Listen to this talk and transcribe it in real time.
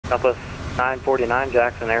Southwest 949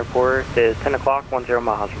 Jackson Airport is 10 o'clock, 10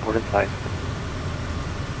 miles, report in sight.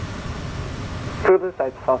 Cleared in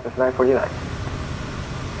sight, Southwest 949.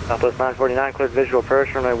 Southwest 949, cleared visual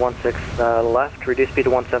approach, runway 16 left, reduce speed to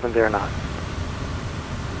 170 knots.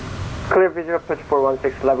 Clear visual approach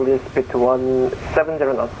 416, level reduce speed to 170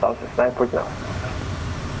 knots, Southwest 949.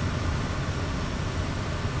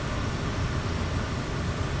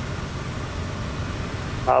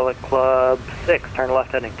 Pilot Club 6, turn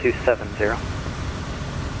left heading 270. Left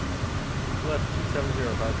 270,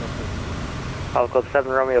 Pilot Club 6. Pilot Club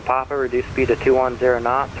 7 Romeo Papa, reduce speed to 210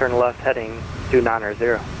 knots, turn left heading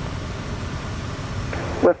 290.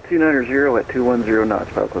 Left 290 at 210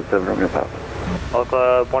 knots, Pilot Club 7 Romeo Papa. Pilot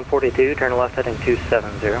Club 142, turn left heading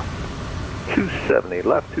 270. 270,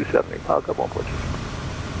 left 270, Pilot Club 142.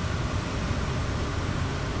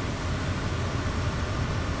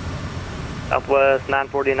 Southwest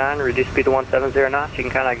 949, reduce speed to 170 knots. You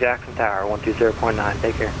can contact Jackson Tower, 120.9.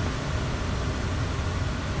 Take care.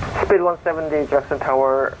 Speed 170, Jackson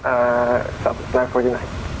Tower, Southwest 949.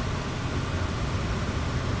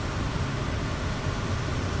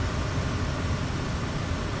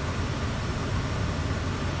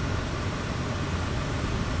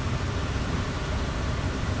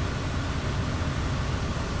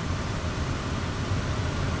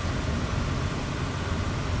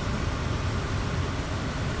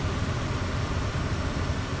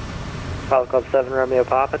 Pilot Club 7 Romeo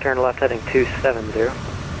Papa, turn left heading 270.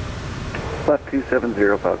 Left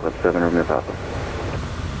 270, Pilot Club 7 Romeo Papa.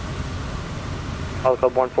 Pilot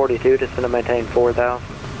Club 142, descend and maintain 4,000.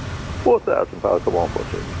 4,000, Pilot Club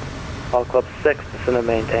 142. Pilot Club 6, descend and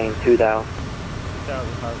maintain 2,000.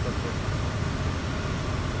 2,000, Pilot Club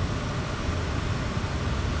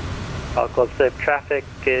 6. Pilot Club 6, traffic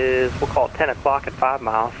is, we'll call it 10 o'clock at 5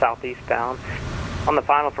 miles, southeast bound. On the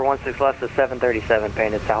final for 16 left is 737,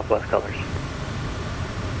 painted Southwest colors.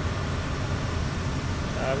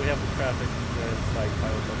 We have the traffic in sight,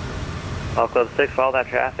 Pilot Club 6. Pilot Club 6, follow that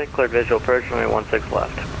traffic, cleared visual approach, runway 16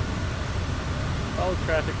 left. Follow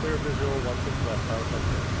traffic, clear visual, 16 left, Pilot Club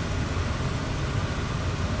 6.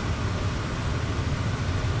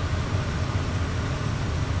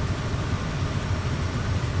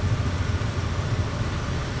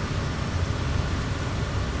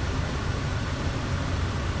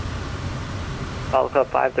 Pilot Club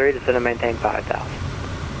 53, descend and maintain 5,000.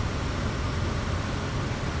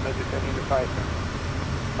 Descending to 5.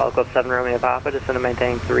 Pilot Club 7 Romeo Papa, descend and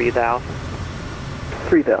maintain 3,000.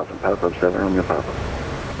 3,000, Pilot Club 7 Romeo Papa.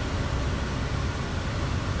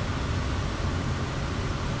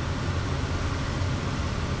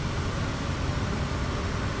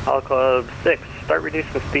 Pilot Club 6, start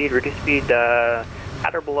reducing speed, reduce speed at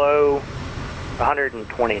or below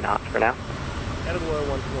 120 knots for now. At or below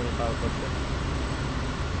 120, Pilot Club 6.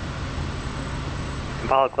 And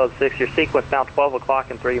Pilot Club 6, your sequence now 12 o'clock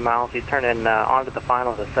and 3 miles. He's turning onto the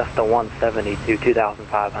final of the Cessna 170 to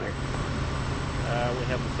 2,500. We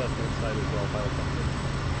have the Cessna inside as well, Pilot Club 6.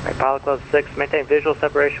 All right, Pilot Club 6, maintain visual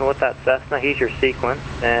separation with that Cessna. He's your sequence,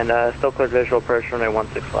 and still cleared visual approach from runway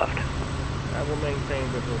 16 left. I will maintain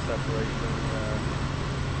visual separation.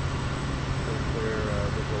 Still clear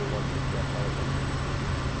visual 16 left, Pilot Club 6.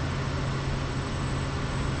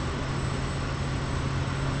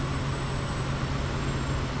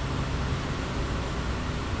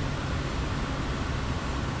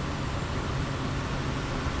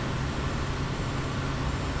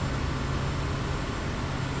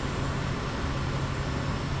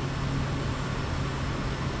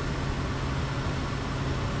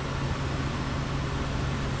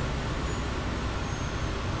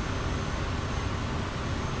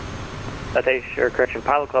 Citation, or correction,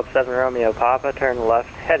 Pilot Club 7 Romeo Papa, turn left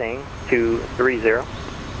heading 230.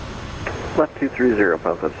 Left 230,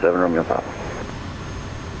 Pilot Club 7 Romeo Papa.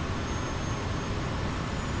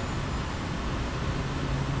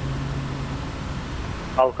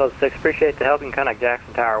 Pilot Club 6, appreciate the help. You can contact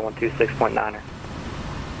Jackson Tower, 126.9er.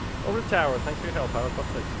 Over the tower, thanks for your help, Pilot Club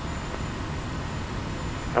 6.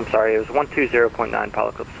 I'm sorry, it was 120.9,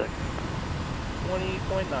 Pilot Club 6.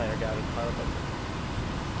 20.9, I got it, Pilot Club 6.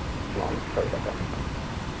 Sorry about that.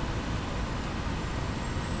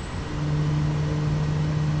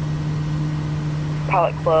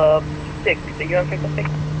 Pilot Club 6, are you on frequency?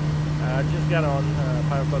 Just got on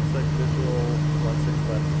Pilot Club 6, visual 16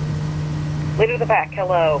 left. Leader to the back,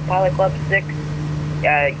 hello. Pilot Club 6,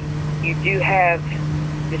 you do have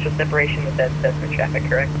visual separation with that Cessna traffic,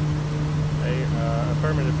 correct?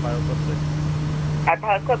 Affirmative, Pilot Club 6.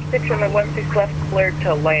 Pilot Club 6, runway 16 left, cleared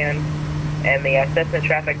to land. And the Cessna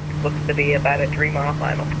traffic looks to be about a 3-mile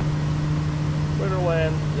final. Clear to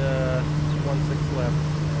land, 16 left,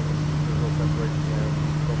 and separation there.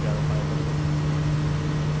 Slow down the pilot level.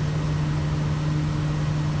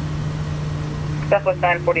 Southwest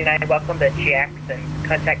 949, welcome to Jackson.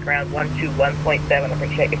 Contact ground 121.7.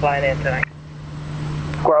 Appreciate you flying in tonight.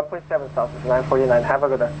 Ground point 7, Southwest 949. Have a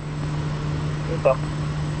good day. Info.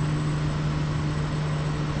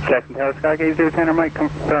 Jackson Tower, Skygate 010, Mike,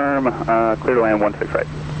 confirm, clear to land 16 right.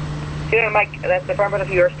 Clear to Mike, that's affirmative.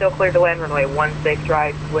 You are still clear to land runway 16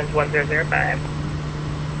 right, winds 1005.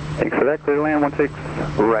 Thanks for that, clear to land 16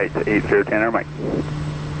 right, 8010, Mike.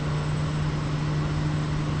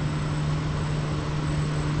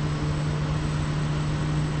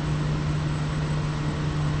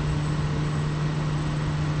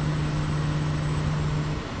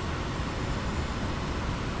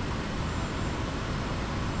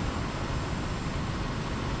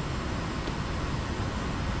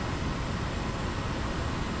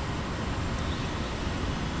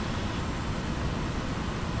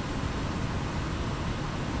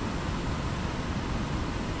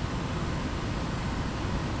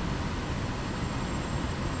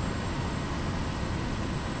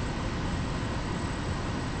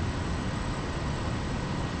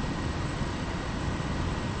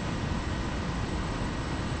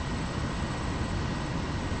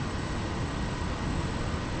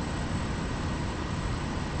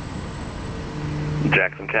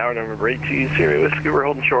 Jackson Tower, number 82 Sierra Whiskey, we're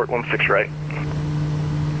holding short 16 right.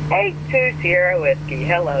 82 Sierra Whiskey,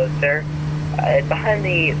 hello sir. Behind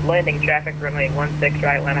the landing traffic, runway 16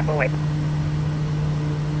 right, line up and wait.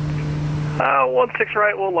 16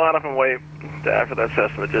 right, we'll line up and wait after that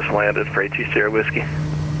Cessna just landed for 82 Sierra Whiskey.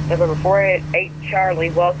 November 488 Charlie,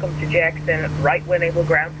 welcome to Jackson. Right when able,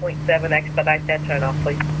 ground point 7, expedite that turn off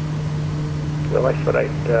please. We'll expedite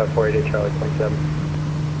 488 Charlie, point 7.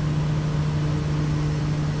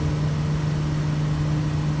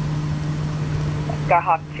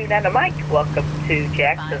 Skyhawk 29 Mike, welcome to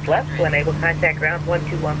Jackson's left. When able, contact ground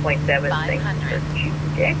 121.7. Thanks for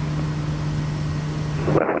choosing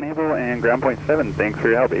Jackson. Left when able and ground point 7, thanks for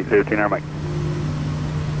your help, 8010, Mike.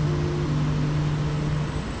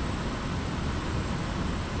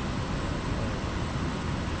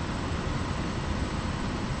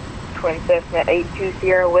 Twin Cessna 82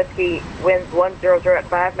 Sierra Whiskey, winds 100 at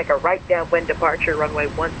 5, make a right downwind departure, runway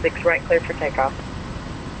 16 right, clear for takeoff.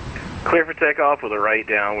 Clear for takeoff with a right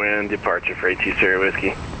downwind departure for 82 Sierra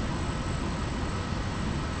Whiskey.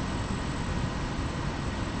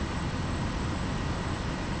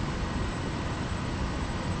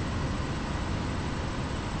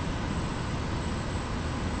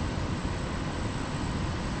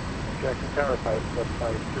 Jackson Tower, pilot, left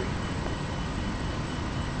 53.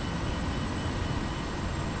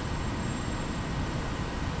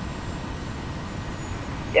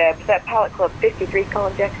 Yeah, was that Pilot Club 53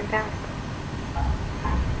 calling Jackson Tower?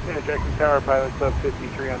 Yeah, Jackson Tower, pilot club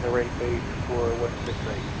 53 on the right base for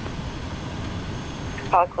 168.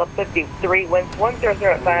 Pilot Club 53, winds 100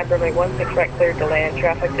 at 5, runway 16 right, cleared to land.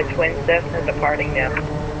 Traffic to Twin Cessna departing now.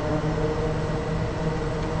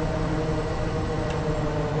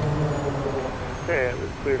 Okay, it was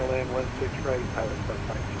clear to land 16 right, pilot club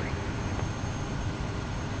 53.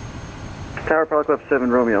 Tower, Pilot Club 7,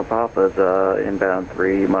 Romeo Papa's inbound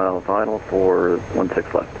 3 mile final for 16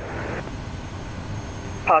 left.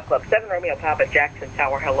 Pilot Club 7, Romeo Papa, Jackson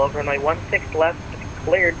Tower, hello, runway 16 left,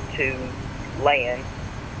 cleared to land.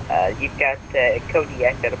 You've got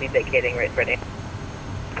Kodiak that'll be vacating right now.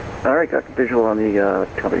 Alright, got visual on the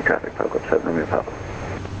company traffic, Pilot Club 7, Romeo Papa.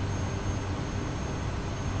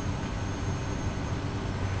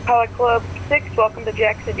 Pilot Club 6, welcome to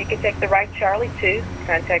Jackson. You can take the right Charlie 2,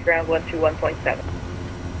 contact ground 121.7.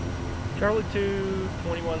 Charlie 2,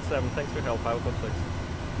 21.7, thanks for your help, Pilot Club 6.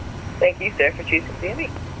 Thank you, sir, for choosing CME.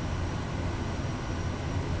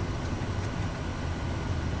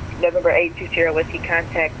 November 82 Sierra Whiskey,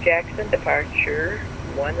 contact Jackson, departure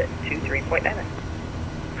 123.9.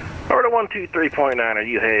 Over to 123.9,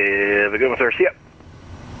 you have a good one, sir. See ya.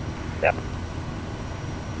 Yep.